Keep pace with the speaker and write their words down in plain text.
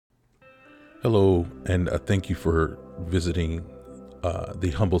Hello, and thank you for visiting the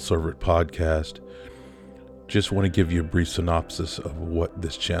Humble Servant podcast. Just want to give you a brief synopsis of what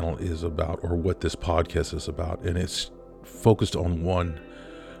this channel is about, or what this podcast is about, and it's focused on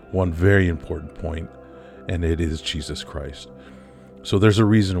one very important point, and it is Jesus Christ. So there's a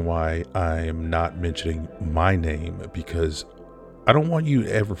reason why I am not mentioning my name, because I don't want you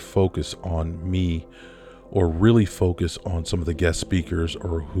to ever focus on me or really focus on some of the guest speakers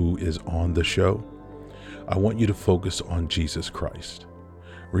or who is on the show. I want you to focus on Jesus Christ.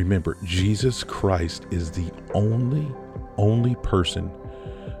 Remember, Jesus Christ is the only person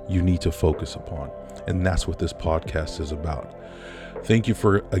you need to focus upon. And that's what this podcast is about. Thank you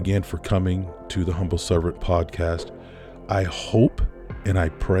for coming to the Humble Servant podcast. I hope and I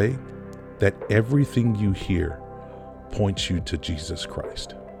pray that everything you hear points you to Jesus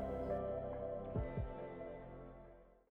Christ.